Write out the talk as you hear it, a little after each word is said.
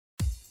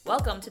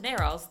Welcome to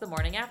NARAL's The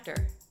Morning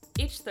After.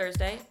 Each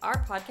Thursday,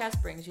 our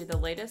podcast brings you the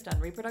latest on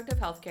reproductive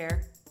health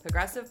care,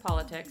 progressive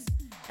politics,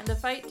 and the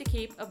fight to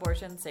keep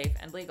abortion safe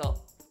and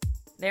legal.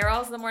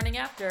 NARAL's The Morning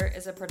After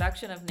is a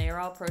production of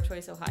NARAL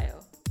Pro-Choice Ohio.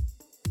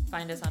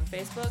 Find us on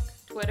Facebook,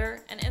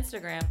 Twitter, and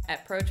Instagram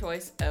at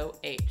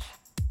ProChoiceOH.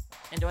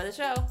 Enjoy the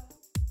show.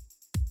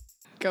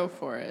 Go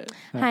for it.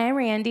 Hi, I'm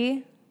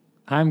Randy.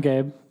 I'm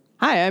Gabe.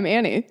 Hi, I'm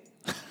Annie.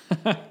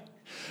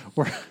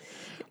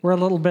 We're a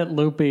little bit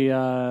loopy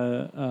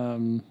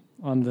on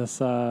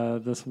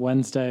this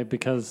Wednesday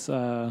because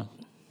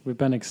we've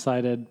been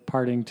excited,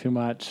 partying too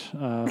much,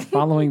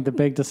 following the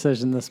big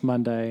decision this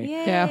Monday.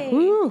 Yay. Yeah.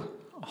 Woo.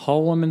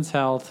 Whole Women's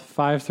Health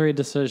 5-3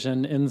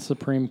 decision in the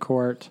Supreme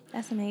Court.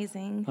 That's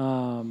amazing.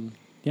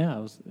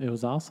 Yeah, it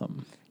was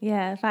awesome.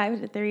 Yeah,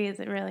 5-3 is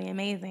really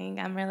amazing.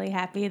 I'm really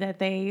happy that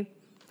they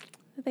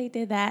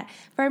did that.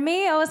 For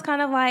me, it was kind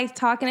of like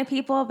talking to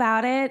people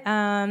about it.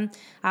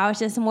 I was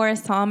just more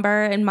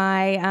somber in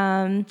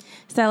my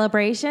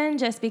celebration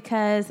just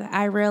because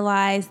I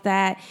realized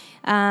that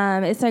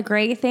it's a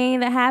great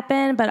thing that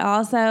happened, but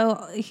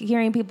also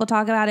hearing people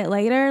talk about it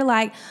later,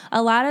 like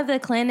a lot of the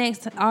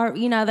clinics are,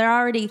 they're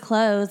already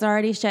closed, they're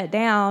already shut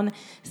down.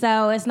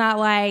 So it's not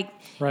like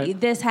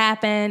this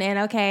happened and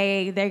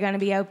okay, they're going to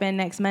be open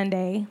next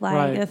Monday.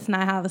 Like that's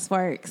not how this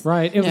works.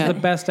 Right. It was the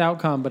best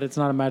outcome, but it's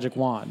not a magic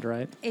wand,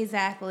 right?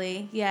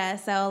 Exactly. Yeah.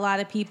 So a lot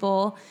of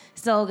people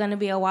still going to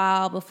be a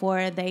while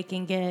before they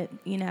can get,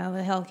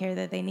 the health care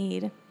that they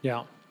need.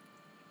 Yeah.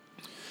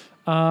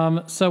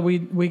 So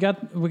we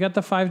got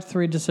the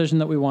 5-3 decision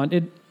that we want.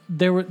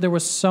 There were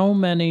so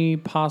many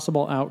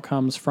possible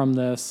outcomes from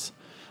this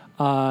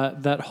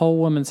that Whole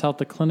Women's Health,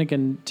 the clinic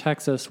in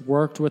Texas,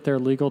 worked with their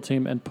legal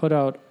team and put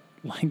out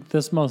like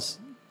this most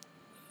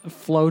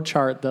flow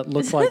chart that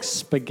looks like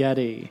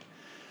spaghetti,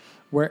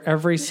 where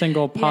every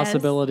single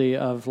possibility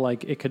of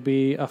like it could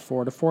be a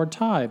 4-4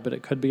 tie, but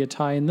it could be a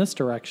tie in this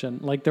direction.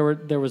 Like there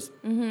was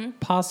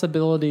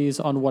possibilities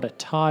on what a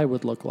tie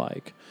would look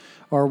like,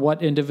 or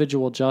what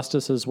individual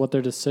justices, what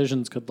their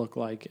decisions could look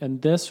like.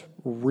 And this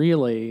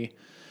really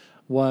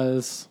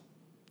was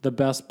the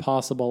best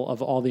possible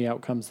of all the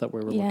outcomes that we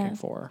were looking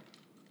for,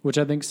 which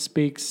I think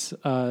speaks,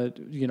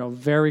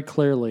 very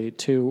clearly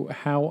to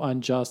how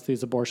unjust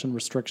these abortion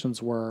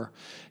restrictions were,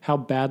 how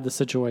bad the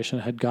situation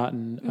had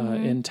gotten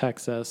in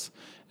Texas,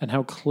 and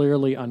how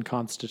clearly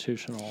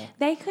unconstitutional.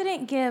 They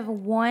couldn't give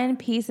one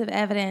piece of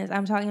evidence.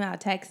 I'm talking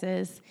about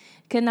Texas.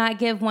 Could not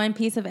give one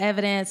piece of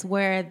evidence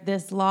where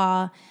this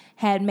law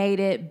had made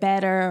it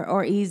better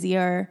or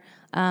easier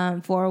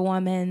for a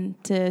woman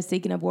to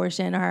seek an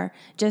abortion, or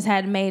just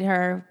had made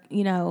her,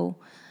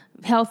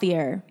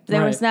 healthier.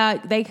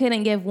 They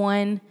couldn't give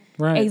one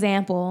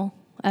example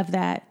of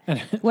that.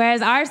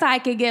 Whereas our side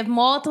could give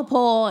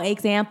multiple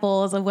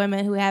examples of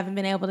women who haven't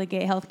been able to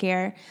get health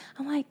care.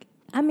 I'm like,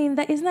 isn't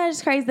that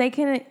just crazy? They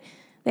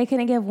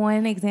couldn't give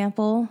one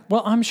example.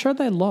 Well, I'm sure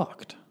they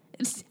looked.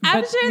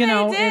 I'm sure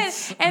they did.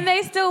 And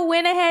they still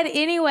went ahead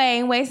anyway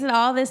and wasted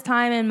all this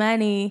time and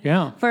money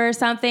for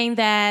something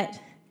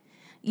that,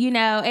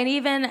 and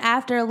even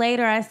after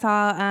later I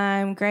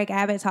saw Greg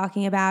Abbott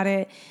talking about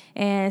it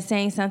and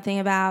saying something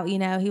about,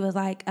 he was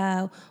like,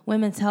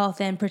 women's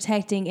health and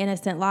protecting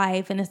innocent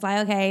life. And it's like,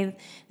 okay,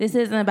 this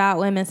isn't about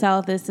women's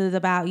health. This is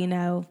about,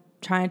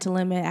 trying to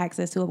limit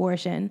access to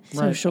abortion.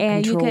 Social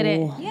and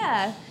control.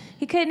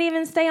 He couldn't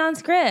even stay on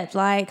script.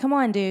 Like, come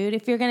on, dude.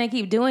 If you're going to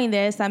keep doing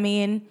this,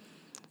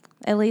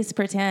 at least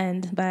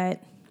pretend,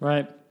 but...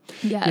 Right.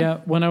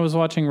 Yeah, when I was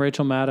watching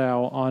Rachel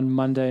Maddow on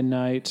Monday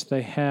night,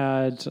 they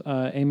had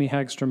Amy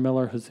Hagstrom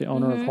Miller, who's the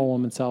owner of Whole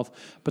Women's Health,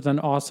 but then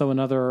also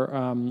another,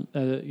 an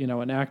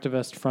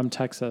activist from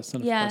Texas,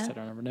 and of course I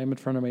don't have her name in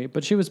front of me,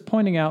 but she was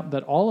pointing out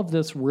that all of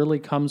this really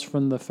comes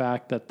from the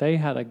fact that they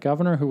had a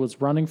governor who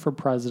was running for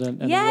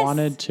president and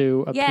wanted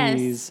to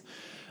appease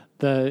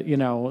the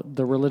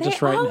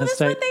religious right in his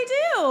state. That's what they do.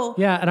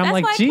 Yeah, and I'm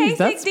like, geez,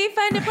 that's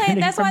defunded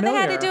Planned. That's why they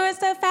had to do it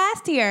so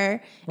fast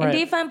here and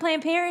Right. defund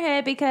Planned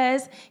Parenthood,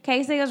 because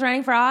Kasich was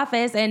running for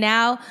office, and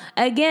now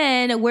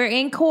again we're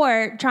in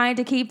court trying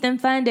to keep them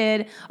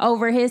funded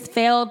over his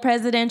failed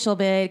presidential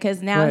bid,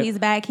 because now he's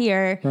back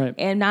here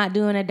and not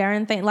doing a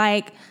darn thing.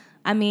 Like,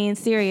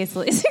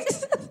 seriously.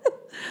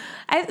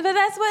 But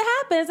that's what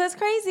happens. That's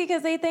crazy,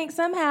 because they think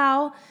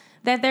somehow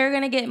that they're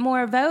going to get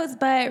more votes,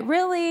 but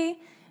really,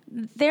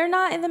 they're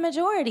not in the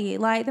majority.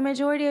 Like, the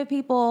majority of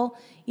people,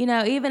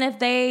 even if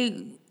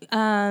they,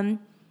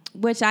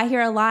 which I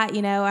hear a lot,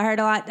 I heard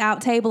a lot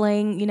out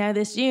tabling,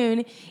 this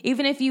June,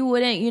 even if you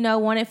wouldn't,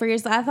 want it for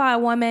yourself. I thought a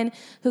woman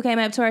who came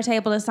up to our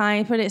table to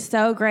sign put it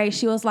so great.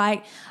 She was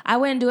like, I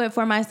wouldn't do it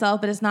for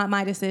myself, but it's not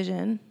my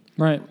decision.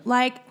 Right.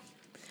 Like,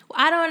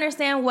 I don't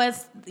understand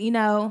what's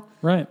so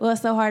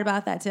hard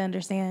about that to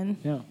understand.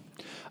 Yeah.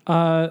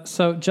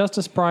 So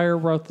Justice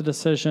Breyer wrote the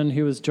decision.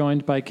 He was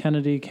joined by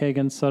Kennedy,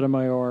 Kagan,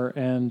 Sotomayor,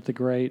 and the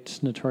great,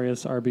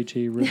 notorious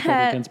RBG, Ruth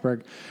Bader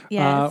Ginsburg.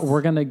 Yes.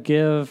 We're going to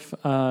give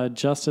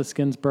Justice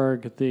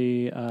Ginsburg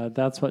the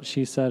That's What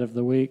She Said of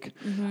the week.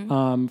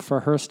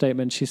 For her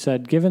statement, she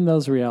said, given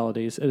those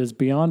realities, it is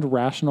beyond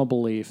rational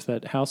belief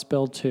that House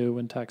Bill 2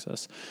 in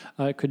Texas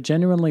could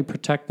genuinely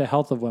protect the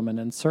health of women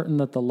and certain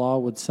that the law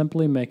would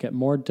simply make it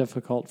more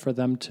difficult for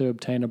them to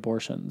obtain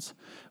abortions.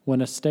 When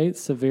a state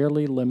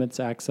severely limits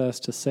access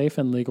to safe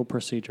and legal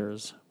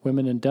procedures,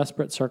 women in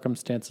desperate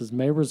circumstances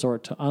may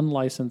resort to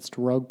unlicensed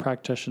rogue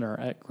practitioner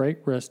at great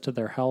risk to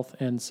their health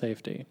and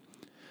safety.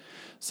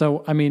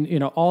 So, I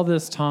mean, all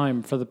this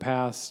time for the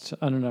past,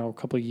 a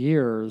couple of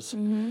years,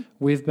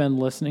 we've been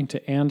listening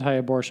to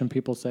anti-abortion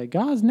people say,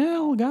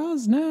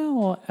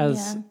 Gosnell,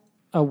 as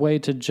a way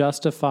to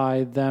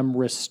justify them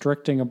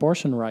restricting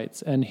abortion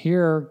rights. And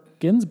here,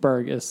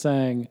 Ginsburg is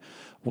saying,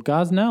 well,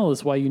 Gosnell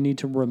is why you need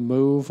to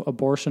remove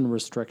abortion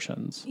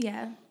restrictions.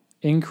 Yeah.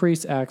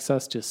 Increase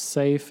access to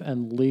safe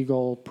and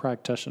legal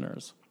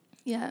practitioners.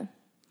 Yeah.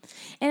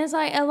 And it's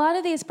like a lot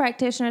of these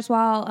practitioners,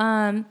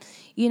 while,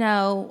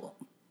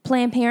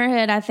 Planned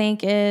Parenthood, I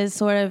think, is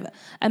sort of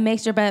a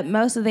mixture, but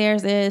most of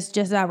theirs is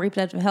just about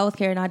reproductive health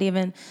care, not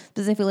even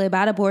specifically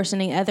about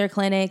abortion. In other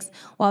clinics,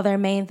 while their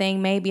main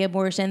thing may be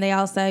abortion, they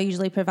also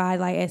usually provide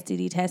like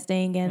STD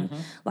testing and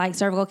like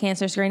cervical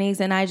cancer screenings.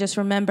 And I just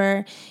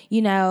remember,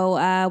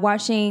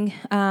 watching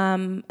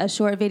a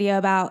short video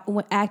about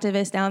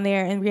activists down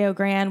there in Rio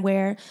Grande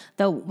where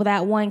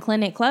that one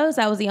clinic closed.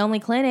 That was the only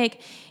clinic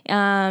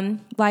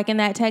like in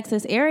that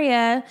Texas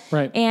area.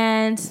 Right.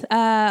 And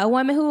a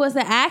woman who was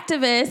an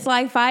activist,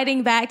 like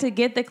fighting back to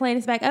get the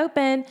clinics back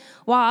open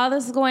while all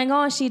this is going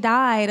on, she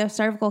died of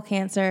cervical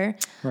cancer.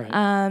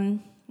 Right.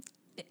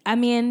 I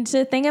mean,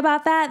 to think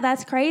about that,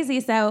 that's crazy.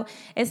 So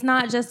it's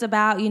not just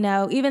about,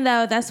 even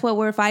though that's what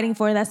we're fighting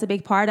for, that's a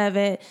big part of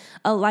it.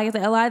 Like I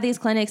said, a lot of these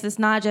clinics, it's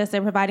not just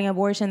they're providing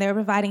abortion, they're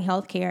providing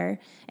health care,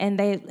 and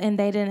they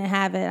didn't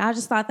have it. I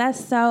just thought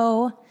that's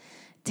so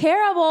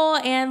terrible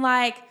and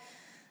like,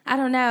 I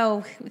don't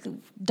know,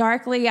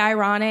 darkly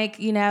ironic,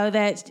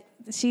 that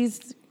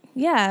she's,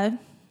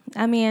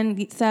 I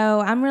mean,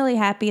 so I'm really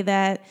happy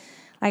that,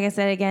 like I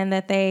said, again,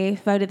 that they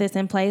voted this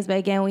in place. But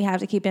again, we have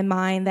to keep in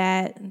mind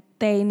that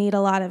they need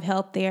a lot of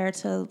help there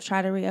to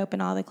try to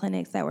reopen all the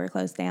clinics that were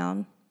closed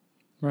down.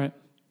 Right.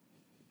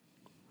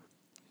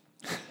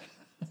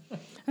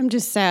 I'm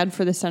just sad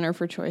for the Center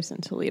for Choice in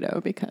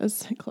Toledo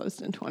because it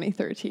closed in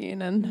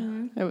 2013,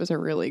 and it was a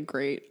really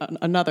great,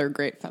 another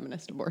great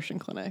feminist abortion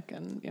clinic.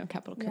 And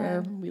Capital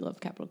Care, we love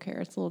Capital Care.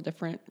 It's a little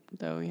different,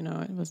 though.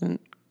 It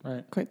wasn't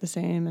quite the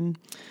same, and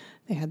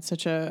they had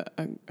such a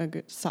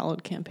good,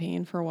 solid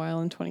campaign for a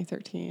while in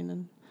 2013,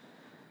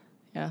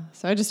 and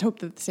so I just hope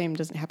that the same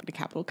doesn't happen to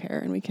Capital Care,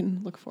 and we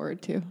can look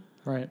forward to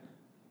Right.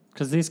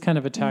 Because these kind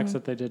of attacks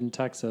that they did in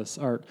Texas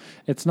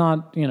it's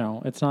not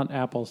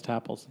apples to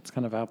apples. It's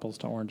kind of apples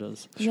to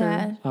oranges. Sure.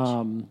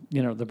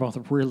 Yeah. They're both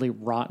really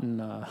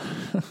rotten,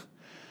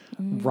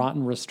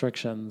 rotten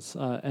restrictions.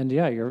 And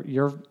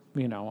you're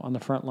on the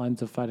front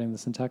lines of fighting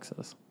this in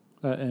Texas,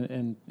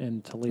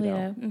 in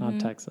Toledo, not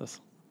Texas.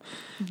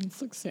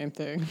 It's like the same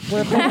thing.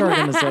 We're a big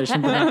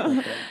organization, but not that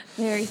big.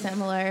 Very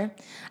similar.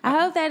 I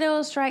hope that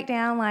it'll strike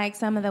down like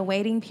some of the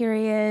waiting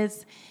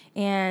periods.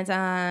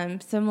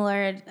 And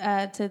similar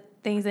to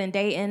things in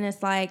Dayton,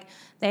 it's like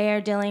they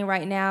are dealing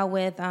right now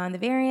with the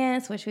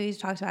variants, which we've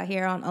talked about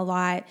here on a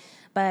lot.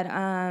 But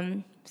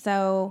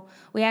so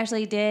we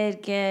actually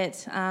did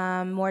get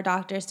more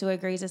doctors to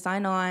agree to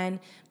sign on,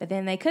 but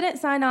then they couldn't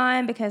sign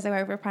on because they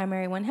work for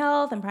Primary One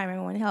Health, and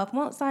Primary One Health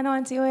won't sign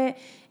on to it.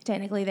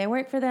 Technically, they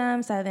work for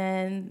them, so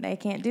then they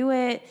can't do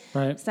it.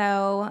 Right.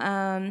 So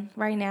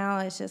right now,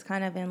 it's just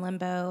kind of in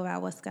limbo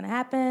about what's going to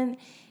happen.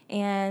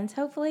 And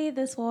hopefully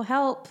this will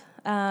help.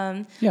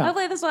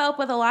 Hopefully this will help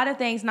with a lot of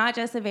things, not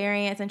just the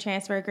variants and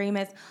transfer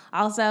agreements,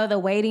 also the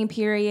waiting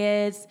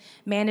periods,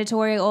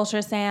 mandatory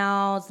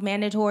ultrasounds,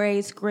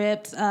 mandatory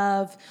scripts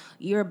of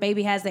your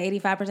baby has the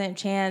 85%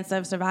 chance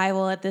of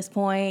survival at this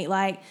point,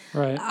 like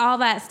all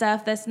that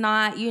stuff that's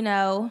not,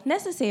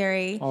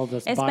 necessary. All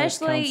this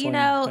especially,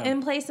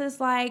 in places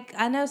like,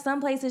 I know some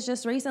places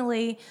just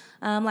recently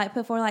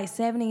put for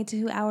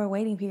 72-hour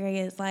waiting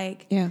periods.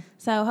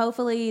 So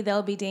hopefully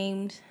they'll be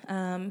deemed,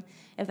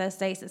 if those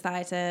states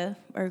decide to,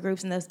 or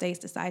groups in those states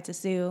decide to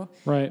sue,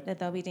 that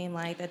they'll be deemed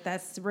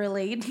that's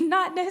really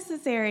not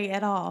necessary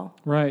at all.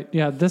 Right.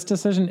 Yeah. This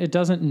decision, it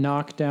doesn't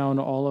knock down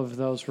all of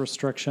those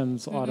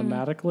restrictions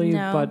automatically,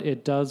 but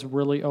it does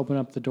really open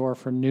up the door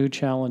for new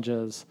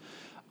challenges.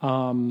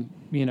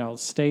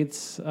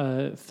 States,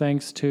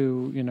 thanks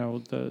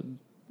to,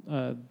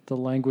 the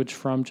language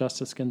from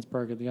Justice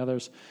Ginsburg and the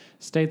others,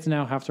 states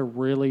now have to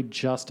really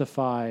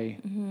justify,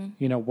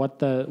 what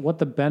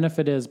the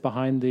benefit is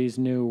behind these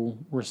new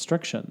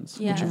restrictions,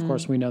 which of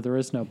course we know there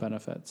is no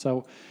benefit.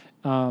 So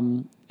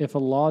if a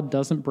law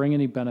doesn't bring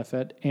any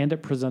benefit and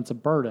it presents a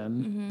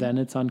burden, then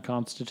it's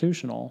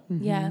unconstitutional.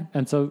 Yeah.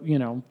 And so,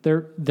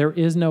 there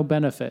is no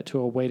benefit to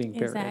a waiting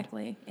period.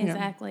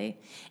 Exactly.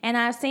 And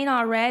I've seen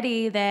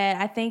already that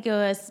I think it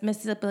was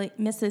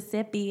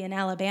Mississippi and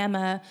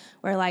Alabama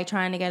were like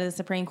trying to go to the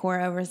Supreme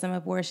Court over some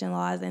abortion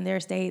laws in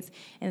their states,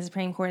 and the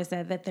Supreme Court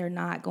said that they're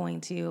not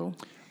going to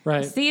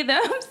see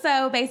them.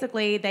 So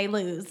basically they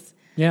lose.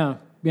 Yeah.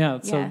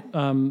 So,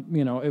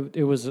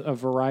 it was a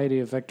variety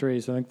of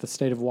victories. I think the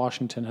state of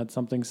Washington had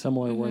something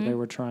similar where they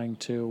were trying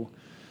to,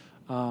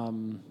 I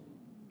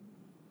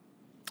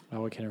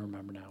can't even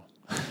remember now.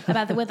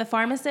 With the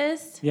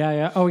pharmacist?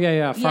 Yeah. Oh,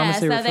 yeah.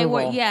 Pharmacy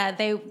removal.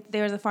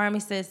 There was a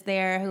pharmacist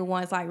there who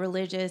wants like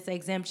religious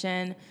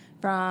exemption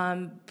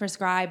from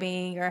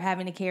prescribing or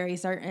having to carry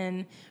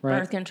certain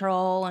birth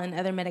control and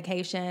other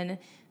medication.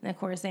 And of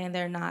course, saying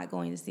they're not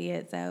going to see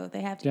it, so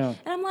they have to. Yeah.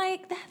 And I'm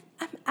like,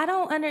 I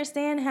don't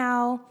understand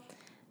how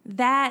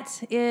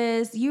that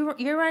is.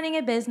 You're running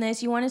a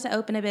business. You wanted to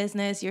open a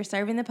business. You're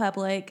serving the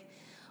public.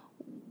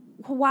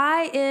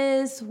 Why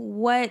is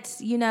what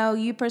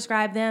you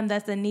prescribe them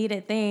that's a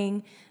needed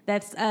thing,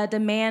 that's a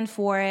demand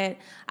for it?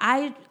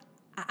 I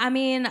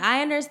mean,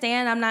 I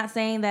understand. I'm not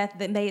saying that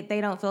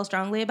they don't feel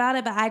strongly about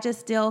it, but I just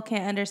still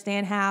can't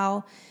understand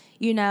how,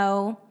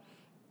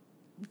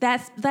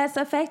 that's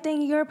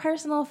affecting your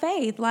personal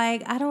faith.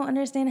 Like, I don't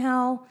understand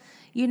how,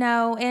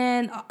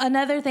 and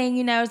another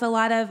thing, is a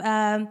lot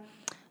of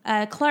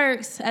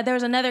clerks. There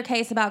was another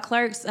case about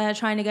clerks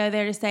trying to go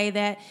there to say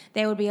that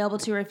they would be able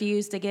to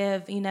refuse to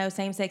give,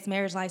 same-sex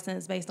marriage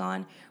license based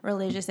on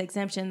religious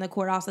exemption. The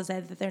court also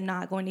said that they're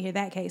not going to hear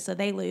that case, so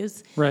they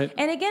lose. Right.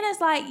 And again,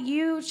 it's like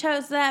you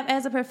chose that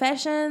as a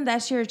profession.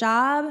 That's your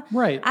job.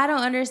 Right. I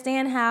don't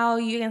understand how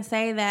you can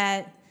say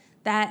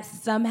that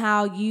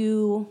somehow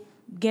you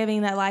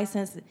giving that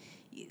license,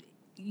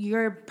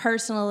 you're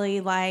personally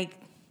like,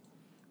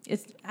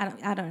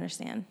 I don't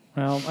understand.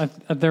 Well,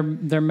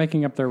 they're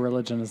making up their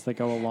religion as they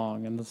go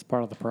along, and that's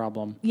part of the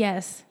problem.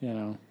 Yes.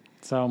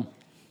 So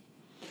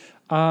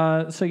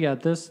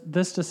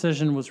this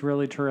decision was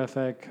really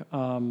terrific,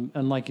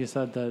 and like you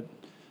said,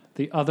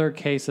 the other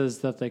cases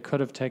that they could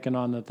have taken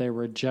on that they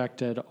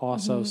rejected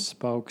also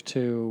spoke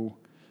to,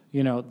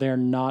 they're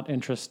not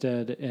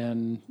interested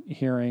in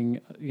hearing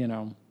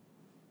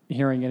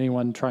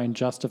anyone try and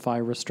justify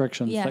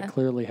restrictions that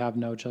clearly have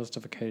no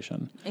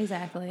justification.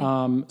 Exactly.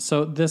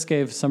 So this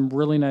gave some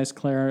really nice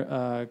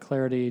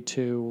clarity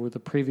to the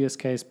previous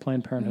case,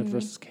 Planned Parenthood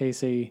versus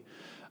Casey,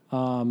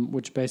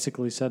 which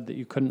basically said that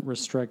you couldn't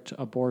restrict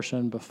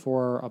abortion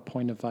before a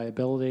point of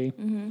viability.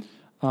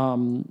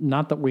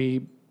 Not that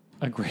we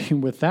agree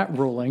with that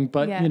ruling,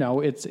 but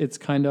it's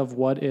kind of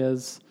what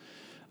is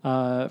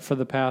for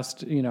the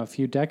past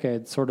few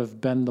decades sort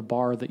of been the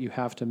bar that you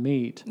have to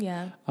meet.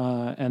 Yeah.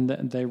 And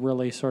they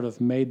really sort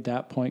of made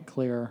that point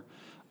clear.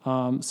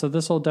 So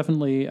this will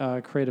definitely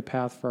create a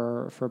path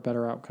for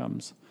better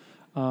outcomes.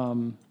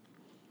 I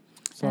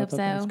hope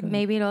so.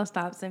 Maybe it'll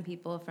stop some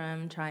people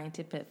from trying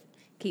to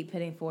keep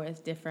putting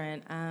forth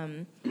different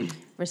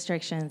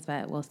restrictions,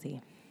 but we'll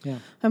see. Yeah.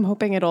 I'm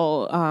hoping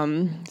it'll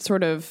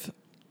sort of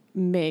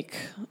make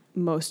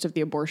most of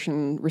the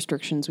abortion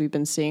restrictions we've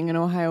been seeing in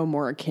Ohio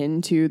more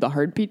akin to the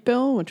heartbeat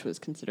bill, which was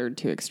considered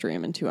too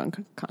extreme and too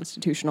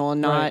unconstitutional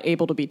and not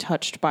able to be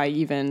touched by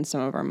even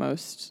some of our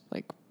most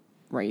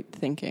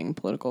right-thinking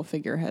political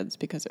figureheads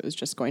because it was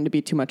just going to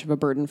be too much of a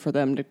burden for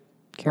them to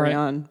carry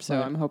on.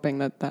 So I'm hoping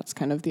that that's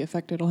kind of the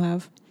effect it'll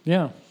have.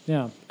 Yeah.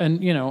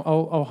 And,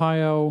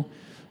 Ohio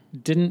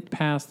didn't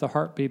pass the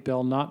heartbeat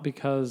bill not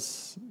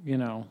because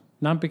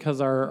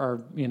our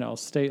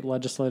state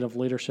legislative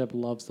leadership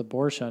loves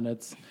abortion.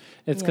 It's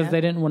because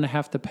they didn't want to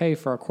have to pay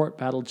for a court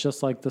battle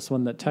just like this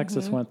one that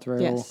Texas went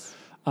through,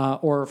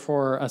 or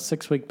for a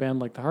 6-week ban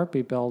like the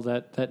heartbeat bill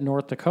that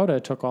North Dakota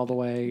took all the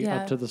way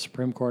up to the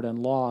Supreme Court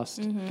and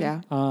lost.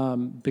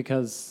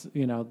 Because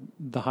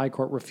the high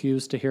court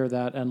refused to hear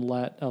that and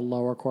let a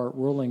lower court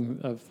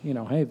ruling of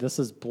hey, this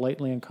is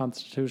blatantly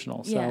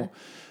unconstitutional. So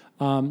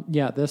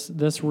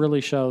this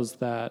really shows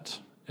that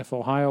if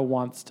Ohio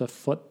wants to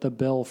foot the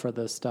bill for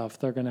this stuff,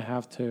 they're going to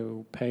have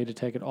to pay to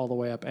take it all the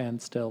way up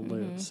and still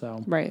lose.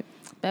 So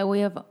but we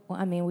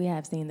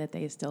have seen that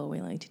they're still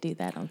willing to do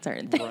that on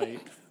certain things.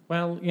 Right.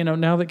 Well,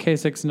 now that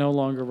Kasich's no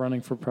longer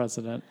running for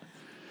president,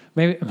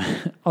 maybe,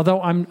 although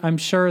I'm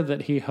sure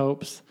that he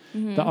hopes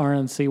the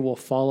RNC will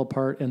fall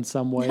apart in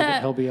some way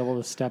that he'll be able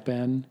to step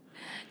in.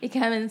 He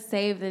come and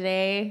save the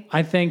day.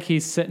 I think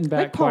he's sitting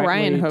back. Paul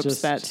Ryan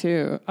hopes that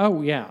too.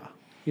 Oh yeah,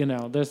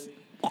 there's.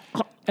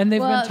 And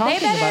they've been talking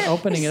about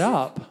opening it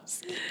up.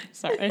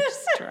 Sorry, I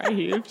just dry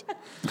heaved.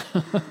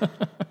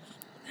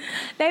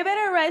 They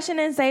better rush in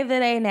and save the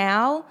day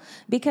now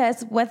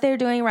because what they're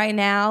doing right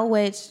now,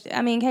 which,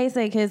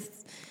 Kasich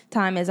is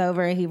time is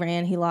over. He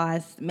ran, he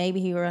lost. Maybe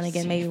he will run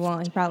again, maybe he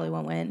won't. He probably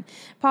won't win.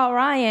 Paul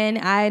Ryan,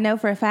 I know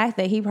for a fact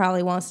that he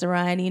probably wants to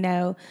run,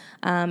 in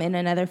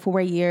another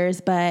 4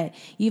 years. But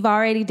you've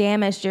already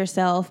damaged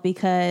yourself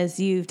because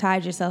you've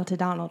tied yourself to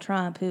Donald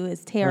Trump, who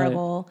is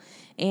terrible. Right.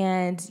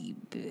 And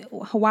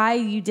why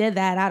you did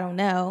that, I don't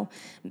know.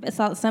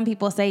 So some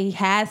people say he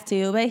has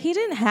to, but he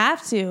didn't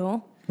have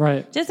to.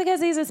 Right. Just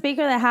because he's a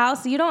Speaker of the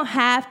House, you don't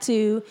have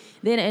to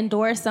then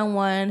endorse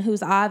someone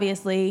who's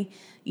obviously,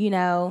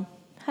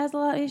 has a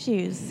lot of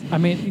issues. I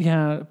mean,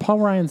 yeah, Paul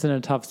Ryan's in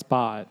a tough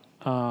spot.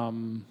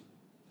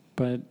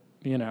 But,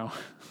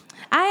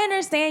 I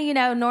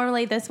understand,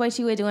 normally that's what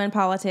you would do in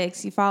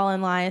politics. You fall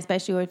in line,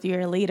 especially if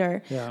you're a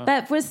leader. Yeah.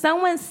 But for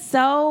someone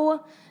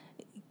so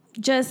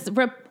just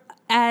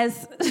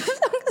as, I'm going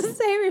to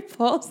say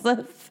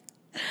repulsive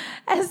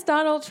as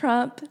Donald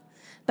Trump.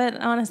 But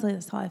honestly,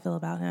 that's how I feel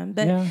about him.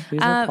 But, yeah,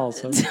 he's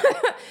repulsive.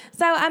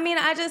 So,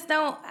 I just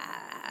don't...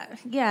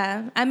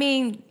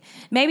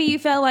 maybe you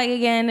felt like,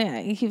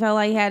 again, you felt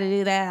like you had to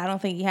do that. I don't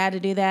think you had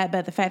to do that.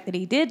 But the fact that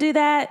he did do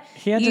that,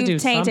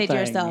 you've tainted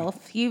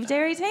yourself. You've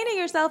tainted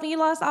yourself and you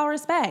lost all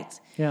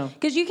respect. Yeah.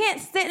 Because you can't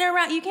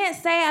you can't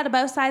say out of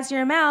both sides of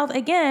your mouth,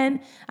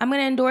 again, I'm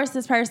going to endorse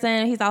this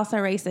person. He's also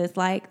racist.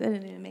 Like, that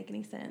didn't even make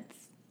any sense.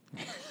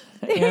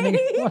 Annie,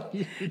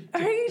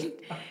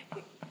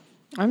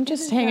 I'm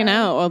just hanging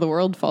out while the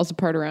world falls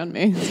apart around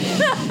me.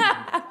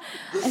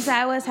 Is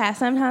that what's happening?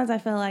 Sometimes I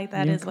feel like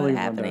that is what's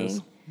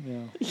happening.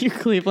 Yeah. You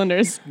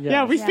Clevelanders.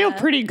 Yeah, we feel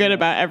pretty good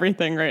about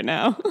everything right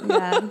now.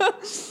 Yeah.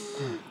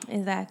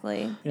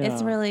 Exactly. Yeah.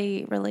 It's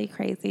really, really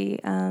crazy.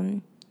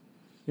 That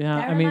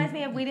reminds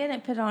me of, we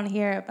didn't put on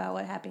here about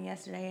what happened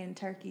yesterday in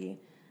Turkey.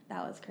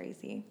 That was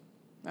crazy.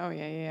 Oh,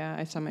 yeah.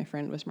 I saw my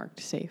friend was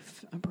marked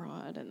safe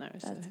abroad, and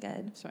that's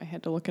good. So I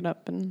had to look it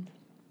up, and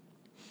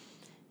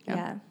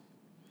yeah.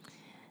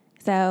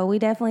 So we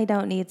definitely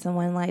don't need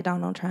someone like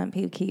Donald Trump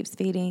who keeps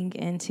feeding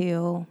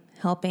into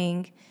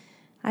helping.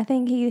 I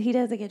think he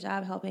does a good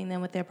job helping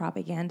them with their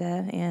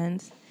propaganda,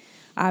 and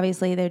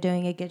obviously they're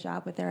doing a good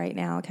job with it right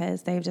now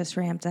because they've just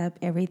ramped up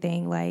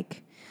everything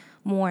like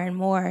more and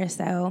more.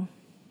 So,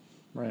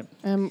 right.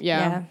 I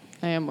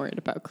am worried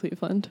about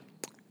Cleveland.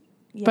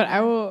 Yeah. But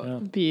I will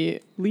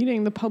be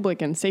leading the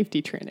public in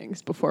safety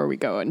trainings before we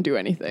go and do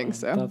anything.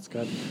 So that's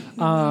good.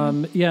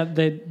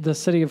 The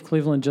city of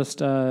Cleveland just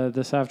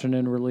this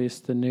afternoon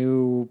released the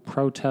new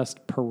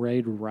protest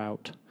parade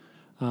route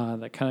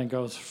that kind of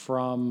goes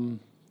from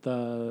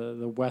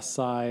the west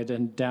side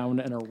and down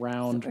and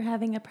around. So we're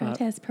having a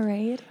protest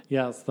parade.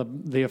 Yes,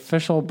 the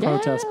official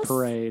protest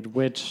parade,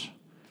 which,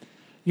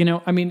 they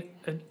want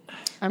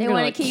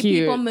to keep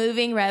people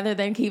moving rather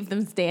than keep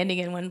them standing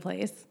in one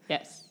place.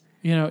 Yes.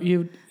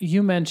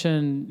 You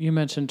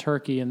mentioned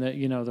Turkey and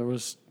that, there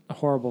was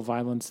horrible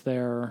violence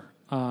there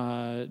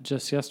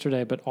just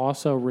yesterday, but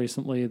also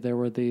recently there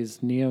were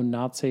these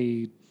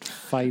neo-Nazi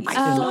fights in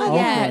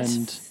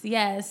Oakland.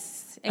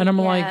 Yes. And I'm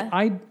like,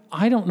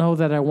 I don't know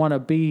that I want to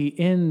be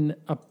in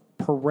a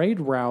parade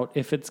route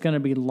if it's going to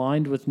be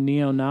lined with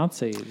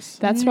neo-Nazis.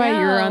 That's why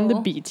you're on the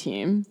B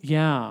team.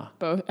 Yeah.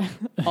 Both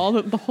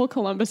the whole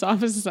Columbus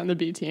office is on the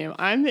B team.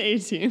 I'm the A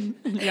team.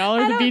 Y'all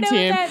are the B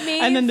team. That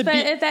means, and then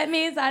if that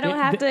means I don't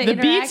have to the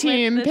B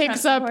team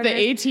picks up the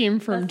A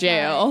team from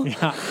jail.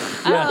 Yeah.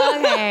 Oh,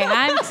 okay.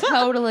 I'm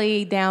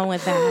totally down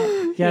with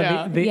that.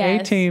 Yeah. The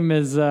A team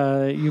is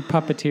you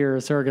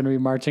puppeteers who are going to be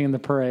marching in the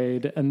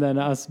parade, and then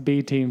us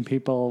B team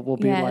people will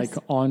be like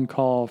on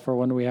call for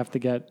when we have to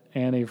get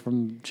Annie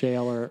from jail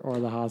or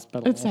the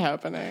hospital. It's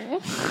happening.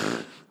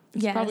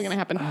 It's probably going to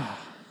happen.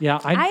 Yeah,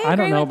 I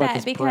don't know about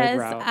this parade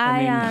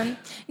route.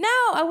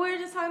 No, we were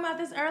just talking about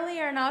this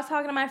earlier, and I was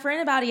talking to my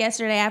friend about it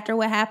yesterday after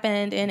what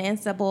happened in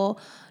Istanbul.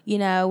 We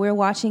were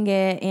watching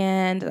it,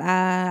 and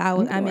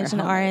I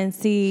mentioned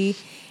RNC.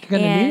 You're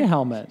going to need a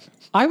helmet.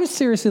 I was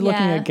seriously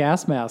looking at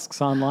gas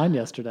masks online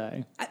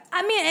yesterday.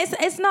 I mean,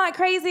 it's not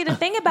crazy to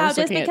think about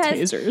just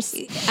because.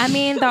 Tasers. I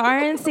mean, the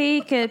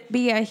RNC could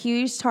be a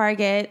huge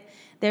target.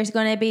 There's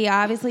going to be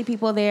obviously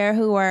people there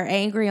who are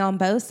angry on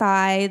both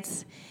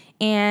sides.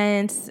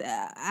 And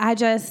I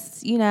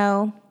just,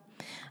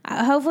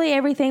 hopefully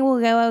everything will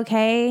go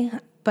okay.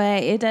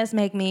 But it does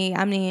make me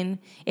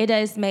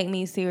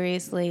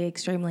seriously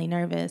extremely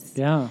nervous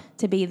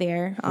to be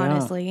there,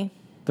 honestly. Yeah.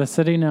 The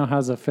city now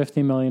has a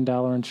 $50 million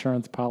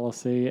insurance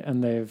policy,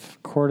 and they've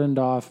cordoned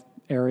off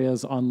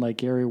areas on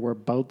Lake Erie where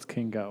boats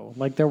can go.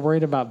 Like, they're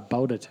worried about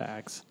boat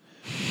attacks.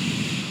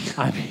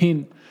 I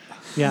mean...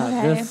 Yeah, okay.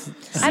 I guess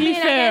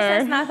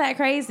it's not that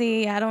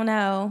crazy. I don't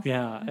know.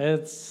 Yeah,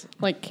 it's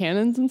like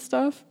cannons and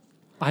stuff.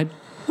 Are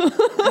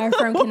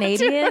from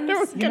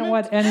Canadians. You know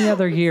what? Any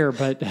other year,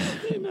 but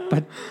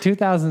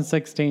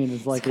 2016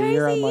 is like a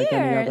year unlike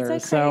any other.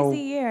 It's a crazy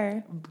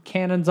year.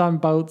 Cannons on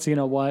boats. You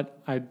know what?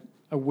 I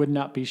would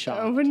not be shocked.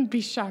 I wouldn't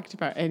be shocked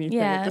about anything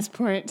at this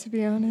point, to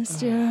be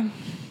honest. Yeah.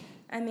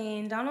 I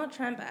mean, Donald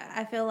Trump.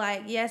 I feel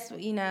like yes,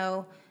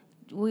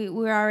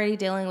 we're already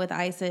dealing with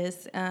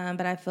ISIS,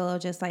 but I feel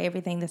just like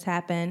everything that's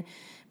happened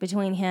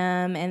between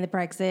him and the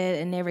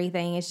Brexit and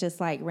everything, it's just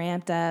like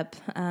ramped up.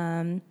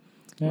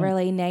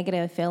 really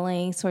negative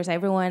feelings towards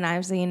everyone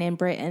I've seen in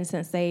Britain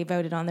since they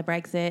voted on the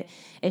Brexit.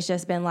 It's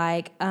just been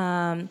like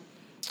the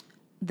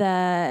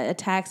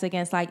attacks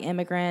against like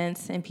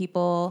immigrants and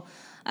people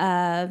who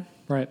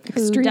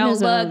don't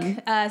look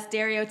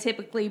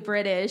stereotypically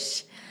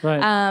British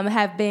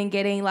have been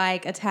getting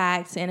like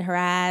attacked and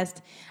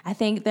harassed. I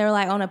think they're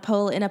like in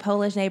a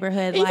Polish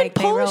neighborhood, even like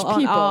Polish they wrote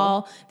on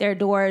all their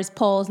doors,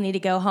 Poles need to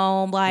go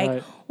home.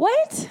 Like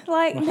what?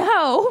 Like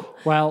no.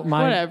 Well,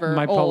 my Whatever,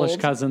 Polish old.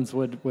 cousins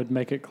would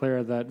make it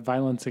clear that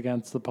violence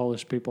against the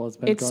Polish people has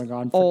been going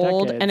on for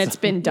old, decades. and it's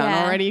been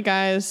done already,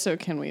 guys. So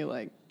can we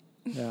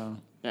Yeah.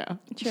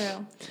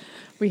 True.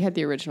 We had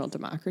the original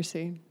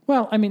democracy.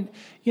 Well, I mean,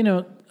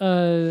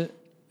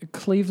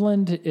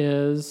 Cleveland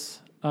is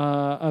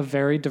a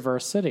very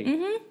diverse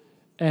city,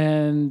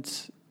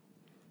 and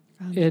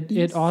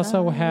it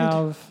also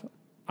have.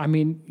 I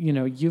mean,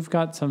 you've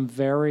got some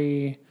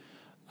very,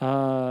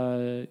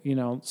 strong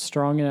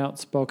and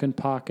outspoken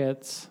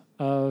pockets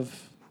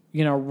of,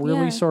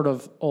 really sort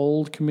of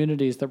old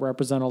communities that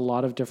represent a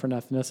lot of different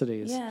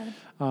ethnicities. Yeah.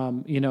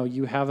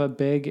 You have a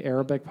big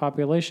Arabic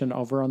population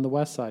over on the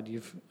west side.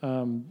 You've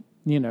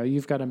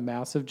got a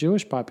massive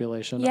Jewish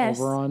population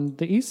over on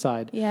the east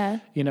side. Yeah.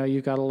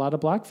 You've got a lot of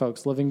black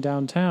folks living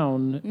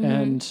downtown,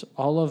 and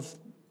all of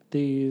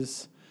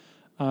these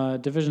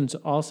divisions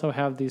also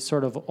have these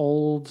sort of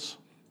old,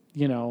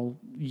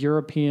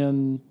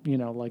 European,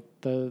 like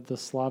the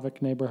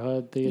Slavic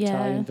neighborhood, the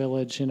Italian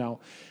village,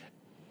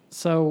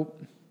 So,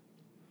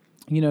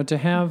 to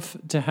have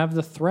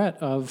the threat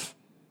of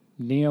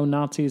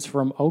neo-Nazis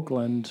from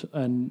Oakland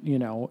and,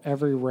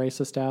 every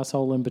racist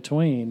asshole in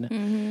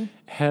between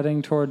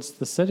heading towards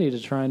the city to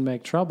try and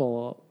make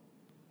trouble.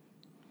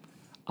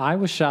 I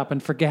was shopping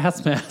for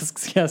gas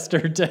masks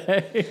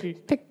yesterday.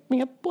 Pick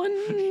me up one.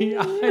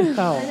 Yeah, I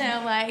know. I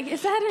know, like,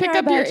 is that in Pick our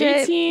up your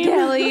budget, 18.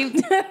 Kelly?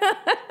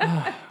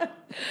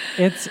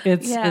 It's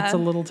a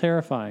little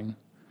terrifying.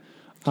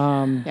 So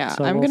I'm we'll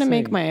gonna see.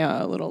 make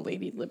my little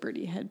Lady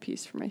Liberty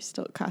headpiece for my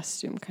stilt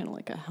costume, kind of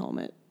like a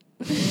helmet.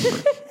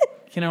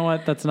 You know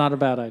what? That's not a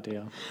bad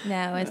idea.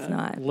 No, it's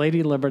not.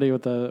 Lady Liberty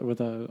with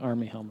a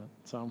army helmet.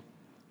 So,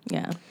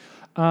 Yeah.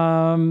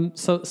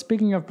 So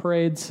speaking of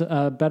parades,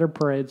 better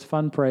parades,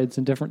 fun parades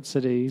in different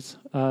cities.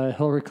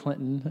 Hillary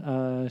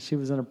Clinton, she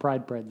was in a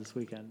pride parade this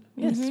weekend.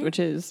 Yes, which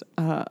is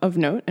of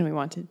note, and we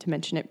wanted to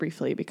mention it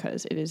briefly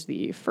because it is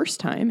the first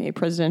time a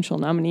presidential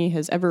nominee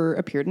has ever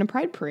appeared in a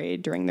pride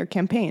parade during their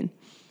campaign.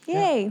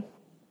 Yay.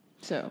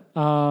 So,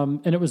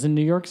 And it was in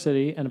New York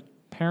City, and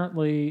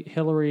apparently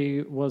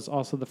Hillary was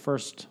also the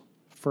first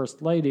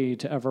lady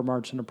to ever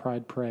march in a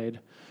pride parade,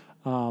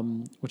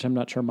 which I'm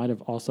not sure might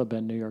have also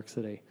been New York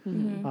City. I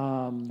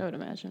would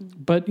imagine.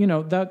 But,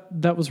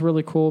 that was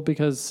really cool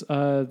because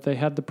they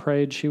had the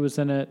parade. She was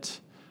in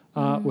it,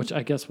 which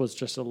I guess was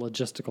just a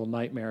logistical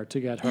nightmare to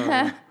get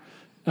her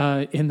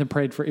in the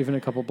parade for even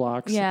a couple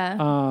blocks. Yeah.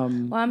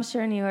 Well, I'm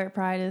sure New York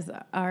Pride is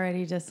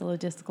already just a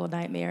logistical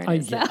nightmare in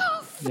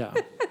itself. Yeah.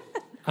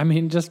 I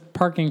mean, just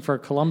parking for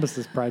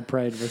Columbus's Pride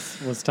Parade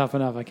was tough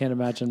enough. I can't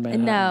imagine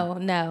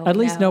Manhattan. No. At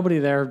least nobody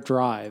there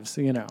drives,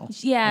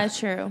 Yeah,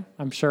 true.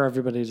 I'm sure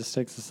everybody just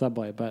takes the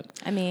subway, but...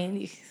 I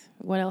mean,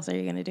 what else are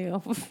you going to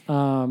do?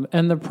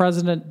 And the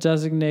president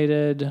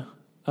designated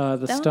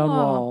the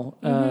Stonewall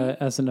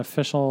as an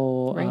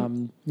official,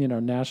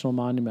 national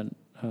monument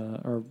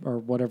or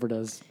whatever it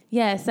is.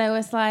 Yeah, so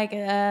it's like,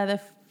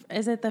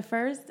 is it the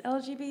first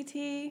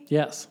LGBT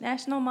Yes.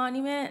 national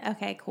monument?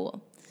 Okay,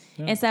 cool.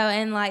 Yeah. And so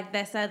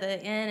the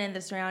inn and the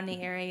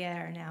surrounding area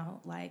are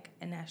now like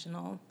a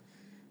national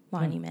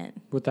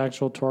monument. With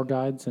actual tour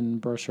guides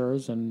and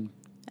brochures and...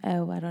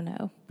 Oh, I don't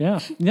know. Yeah.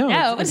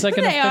 No, it's like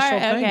an official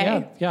thing.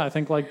 Okay. Yeah, I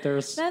think like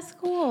there's... That's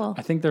cool.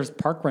 I think there's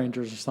park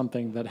rangers or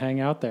something that hang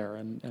out there.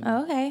 And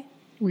okay.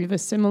 We've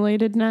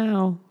assimilated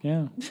now.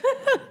 Yeah.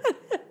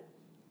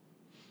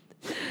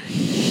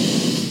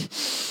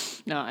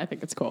 No, I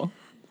think it's cool.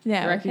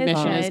 Yeah, the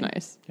recognition is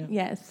nice. Yeah.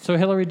 Yes. So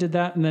Hillary did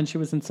that, and then she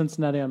was in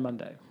Cincinnati on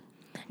Monday.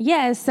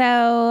 Yeah,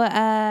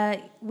 so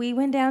we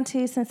went down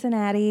to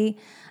Cincinnati.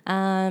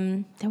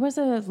 There was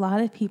a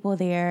lot of people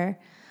there.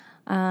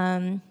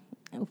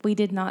 We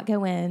did not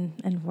go in,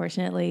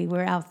 unfortunately. We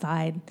were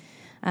outside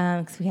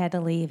because we had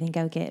to leave and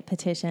go get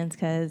petitions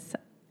because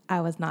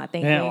I was not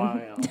thinking.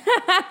 Yeah.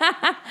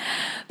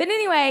 But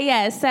anyway,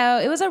 yeah, so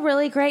it was a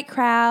really great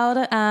crowd.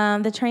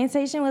 The train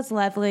station was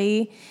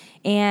lovely,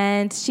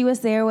 and she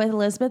was there with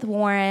Elizabeth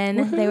Warren.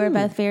 Woohoo. They were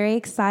both very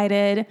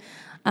excited.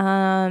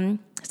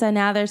 So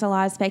now there's a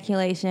lot of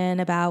speculation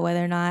about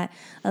whether or not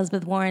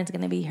Elizabeth Warren's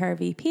going to be her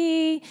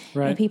VP.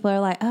 Right. And people are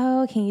like,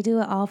 oh, can you do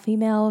an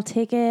all-female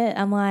ticket?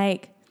 I'm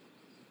like,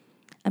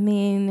 I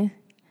mean,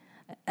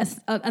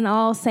 an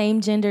all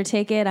same-gender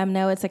ticket, I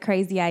know it's a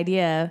crazy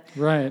idea.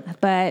 Right.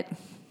 But...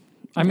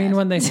 I mean,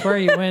 when they swear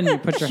you in, you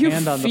put your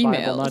hand on the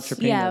Bible, not your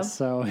penis. Yeah.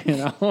 So,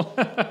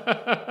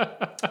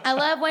 I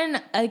love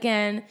when,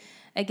 again...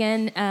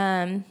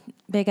 again,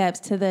 big ups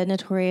to the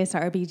Notorious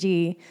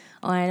RBG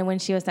on when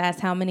she was asked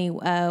how many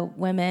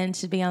women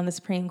should be on the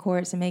Supreme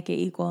Court to make it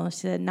equal. She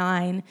said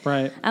 9.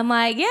 Right. I'm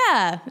like,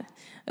 yeah.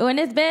 When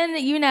it's been,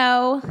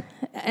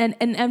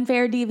 an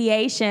unfair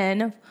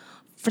deviation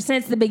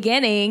since the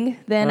beginning,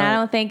 then right. I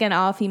don't think an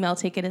all-female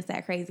ticket is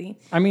that crazy.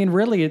 I mean,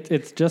 really,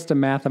 it's just a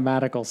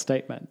mathematical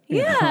statement.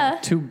 Yeah.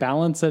 To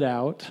balance it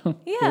out,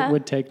 yeah. It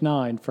would take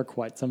 9 for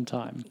quite some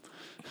time.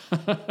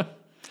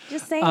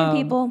 Just saying,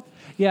 people.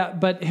 Yeah,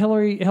 but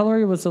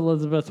Hillary was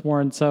Elizabeth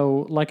Warren.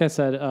 So, like I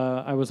said,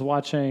 I was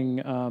watching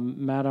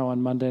Maddow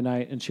on Monday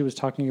night, and she was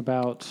talking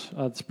about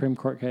the Supreme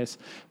Court case.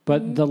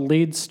 But the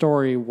lead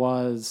story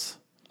was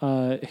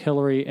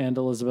Hillary and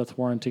Elizabeth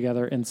Warren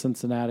together in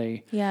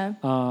Cincinnati. Yeah.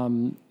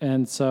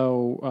 And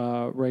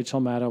so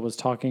Rachel Maddow was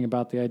talking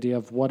about the idea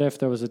of what if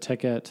there was a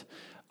ticket,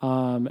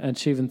 and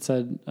she even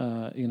said,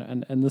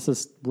 and this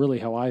is really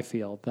how I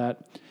feel,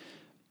 that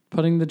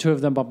putting the two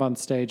of them up on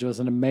stage was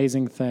an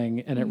amazing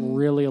thing, and it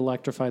really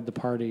electrified the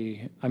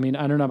party. I mean,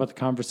 I don't know about the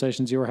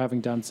conversations you were having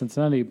down in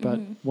Cincinnati, but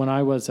when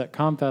I was at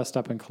ComFest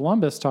up in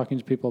Columbus talking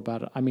to people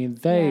about it, I mean,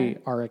 they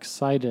are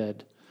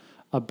excited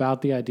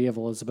about the idea of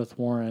Elizabeth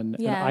Warren.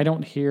 Yeah. And I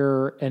don't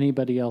hear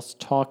anybody else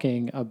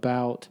talking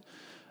about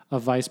a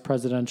vice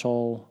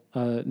presidential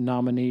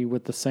nominee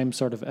with the same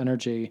sort of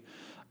energy.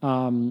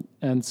 And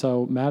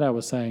so Maddow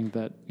was saying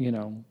that,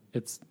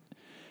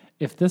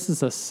 if this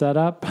is a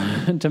setup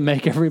to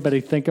make everybody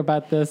think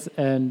about this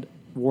and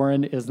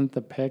Warren isn't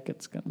the pick,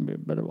 it's going to be a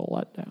bit of a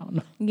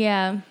letdown.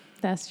 Yeah,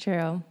 that's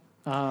true.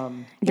 That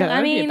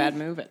would be a bad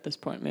move at this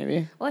point,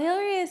 maybe. Well,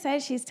 Hillary has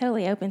said she's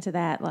totally open to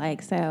that,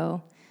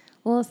 so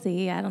we'll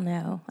see. I don't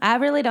know. I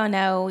really don't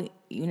know,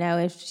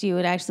 if she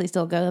would actually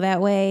still go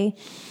that way,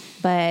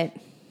 but,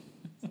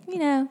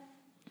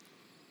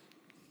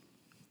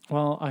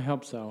 Well, I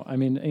hope so. I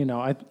mean,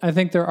 I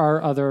think there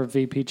are other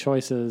VP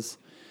choices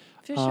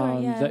for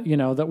sure, that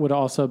that would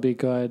also be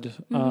good.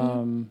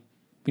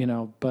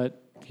 But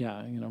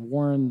yeah,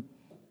 Warren,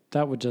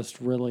 that would just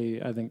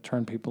really, I think,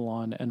 turn people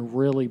on and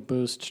really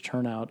boost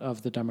turnout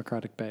of the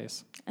Democratic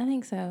base. I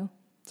think so.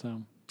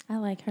 So I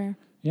like her.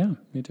 Yeah,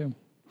 me too.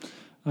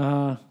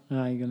 Are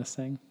you gonna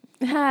sing?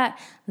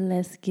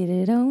 Let's get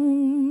it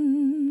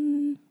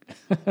on.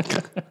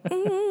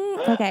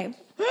 Okay.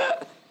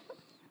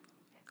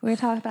 We're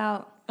talking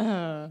about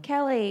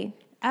Kelly.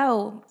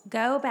 Oh,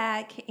 go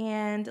back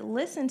and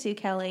listen to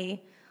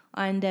Kelly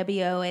on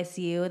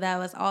WOSU. That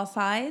was All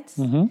Sides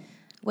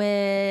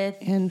with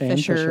Ann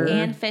Fisher.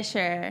 Ann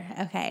Fisher.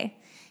 Okay.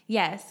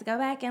 Yes, go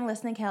back and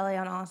listen to Kelly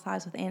on All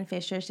Sides with Ann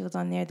Fisher. She was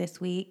on there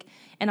this week.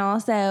 And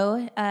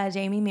also,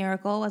 Jamie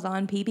Miracle was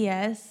on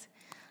PBS.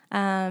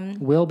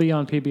 Will be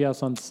on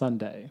PBS on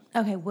Sunday.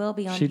 Okay, will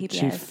be on PBS.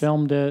 She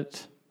filmed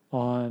it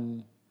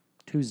on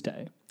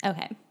Tuesday.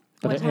 Okay.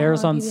 But it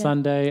airs on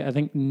Sunday, I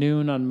think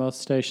noon on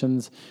most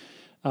stations.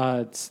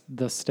 It's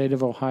The State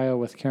of Ohio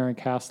with Karen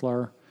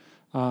Kassler.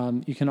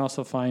 You can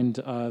also find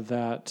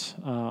that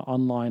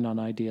online on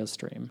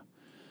IdeaStream.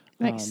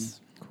 Nice.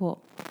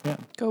 Cool. Yeah.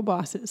 Go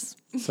Bosses.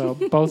 So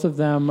both of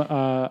them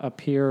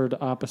appeared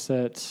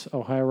opposite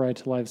Ohio Right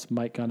to Life's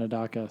Mike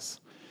Gonadakis.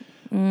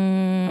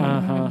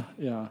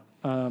 Yeah.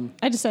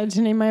 I decided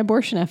to name my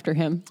abortion after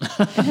him.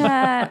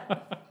 I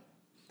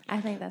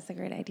think that's a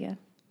great idea.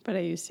 But I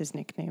used his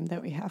nickname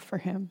that we have for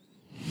him.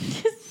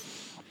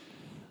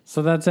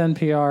 So that's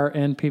NPR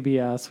and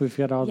PBS. We've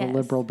got all the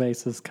liberal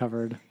bases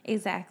covered.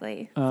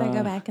 Exactly. So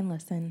go back and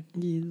listen.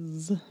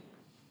 Yes.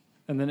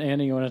 And then,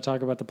 Annie, you want to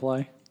talk about the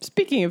play?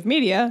 Speaking of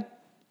media,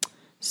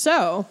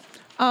 so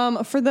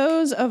for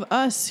those of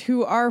us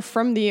who are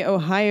from the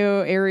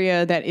Ohio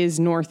area that is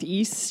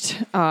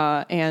northeast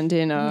and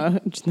in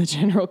the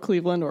general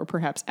Cleveland or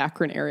perhaps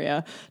Akron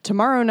area,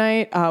 tomorrow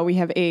night we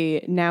have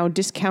a now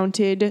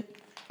discounted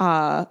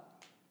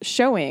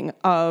showing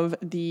of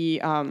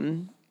the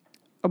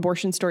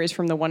abortion stories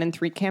from the 1 in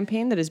 3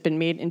 campaign that has been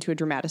made into a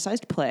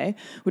dramatized play,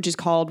 which is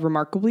called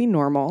Remarkably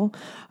Normal.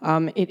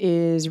 It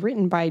is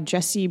written by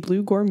Jessie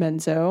Blue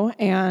Gormenzo,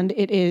 and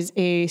it is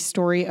a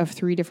story of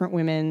 3 different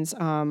women's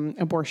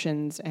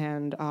abortions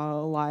and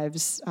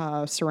lives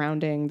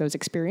surrounding those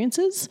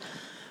experiences.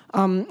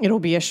 It'll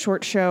be a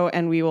short show,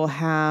 and we will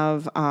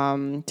have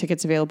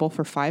tickets available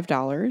for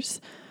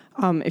 $5.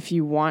 If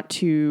you want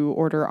to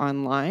order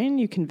online,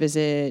 you can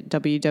visit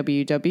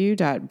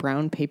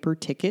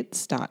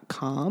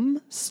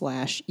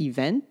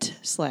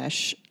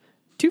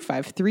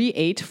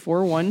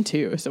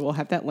www.brownpapertickets.com/event/2538412. So we'll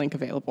have that link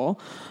available.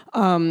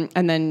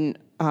 And then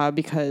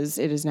because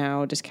it is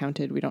now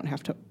discounted, we don't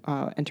have to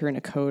enter in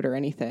a code or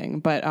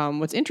anything. But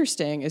what's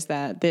interesting is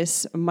that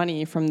this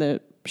money from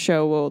the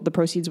show, the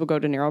proceeds will go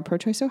to Narrow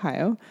Pro-Choice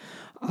Ohio.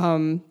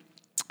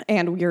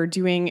 And we are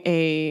doing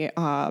a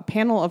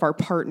panel of our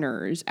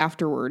partners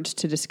afterwards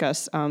to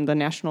discuss the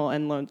national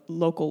and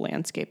local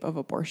landscape of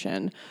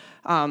abortion.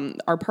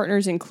 Our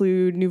partners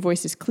include New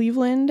Voices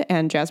Cleveland,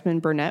 and Jasmine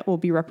Burnett will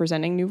be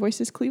representing New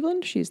Voices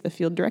Cleveland. She's the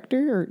field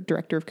director or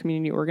director of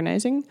community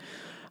organizing.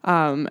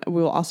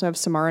 We'll also have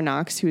Samara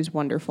Knox, who is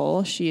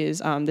wonderful. She is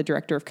the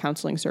director of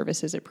counseling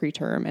services at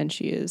Preterm, and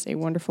she is a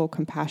wonderful,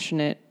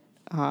 compassionate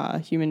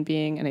human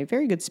being and a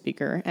very good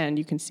speaker. And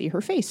you can see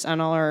her face on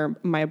all our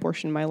My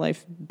Abortion, My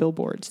Life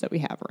billboards that we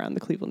have around the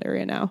Cleveland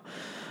area now.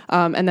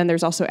 And then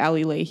there's also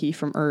Allie Leahy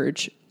from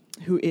Urge,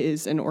 who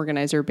is an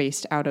organizer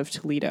based out of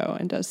Toledo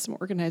and does some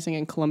organizing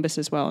in Columbus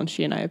as well. And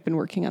she and I have been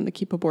working on the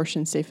Keep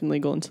Abortion Safe and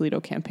Legal in Toledo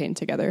campaign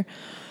together.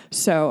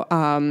 So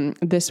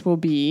this will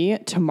be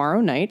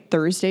tomorrow night,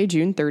 Thursday,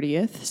 June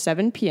 30th,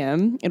 7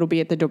 p.m. It'll be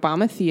at the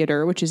Dobama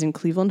Theater, which is in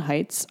Cleveland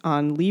Heights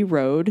on Lee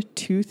Road,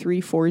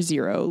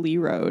 2340 Lee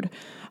Road,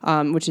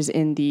 which is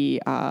in the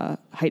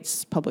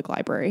Heights Public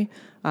Library.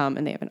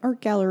 And they have an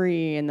art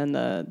gallery and then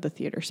the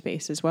theater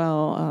space as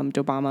well.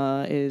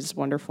 Dobama is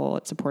wonderful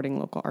at supporting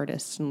local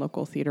artists and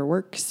local theater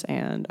works,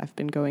 and I've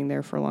been going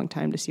there for a long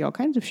time to see all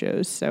kinds of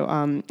shows.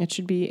 So it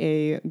should be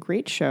a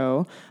great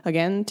show.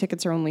 Again,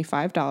 tickets are only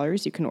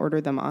 $5. You can order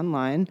them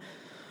online,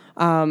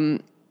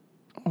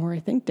 or I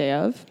think day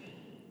of.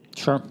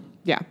 Sure.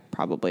 Yeah,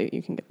 probably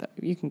you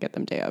can get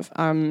them day of.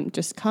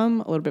 Just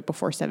come a little bit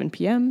before 7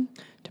 p.m.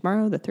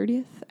 tomorrow, the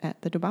 30th,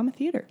 at the Dobama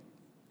Theater.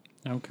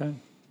 Okay.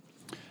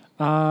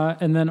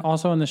 And then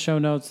also in the show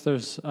notes,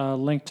 there's a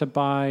link to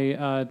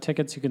buy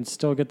tickets. You can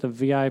still get the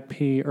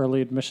VIP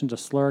early admission to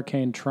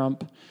Slurricane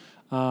Trump,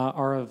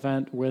 our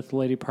event with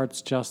Lady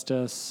Parts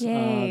Justice,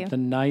 the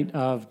night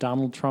of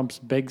Donald Trump's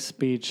big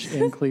speech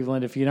in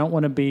Cleveland. If you don't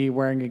want to be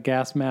wearing a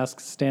gas mask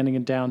standing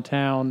in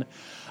downtown,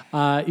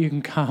 you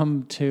can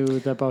come to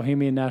the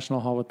Bohemian National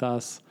Hall with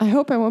us. I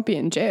hope I won't be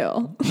in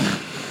jail.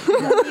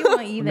 You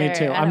won't either. Me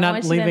too. I'm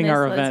not leaving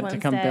our event to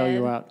come bail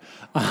you out.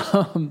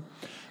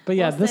 But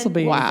yeah, this will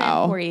be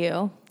for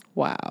you.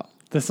 Wow.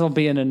 This will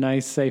be in a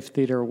nice, safe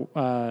theater,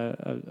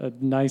 a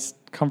nice,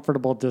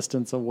 comfortable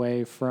distance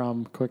away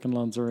from Quicken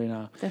Loans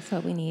Arena. That's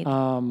what we need.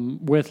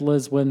 With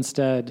Liz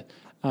Winstead,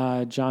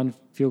 John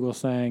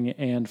Fugelsang,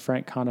 and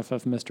Frank Conniff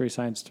of Mystery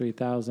Science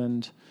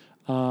 3000.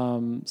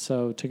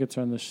 So tickets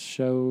are in the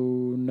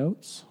show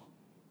notes.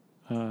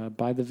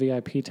 Buy the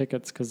VIP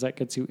tickets because that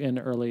gets you in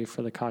early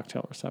for the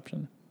cocktail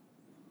reception.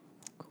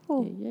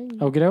 Cool.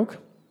 Okie doke.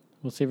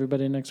 We'll see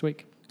everybody next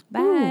week.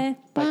 Bye.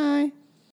 Bye.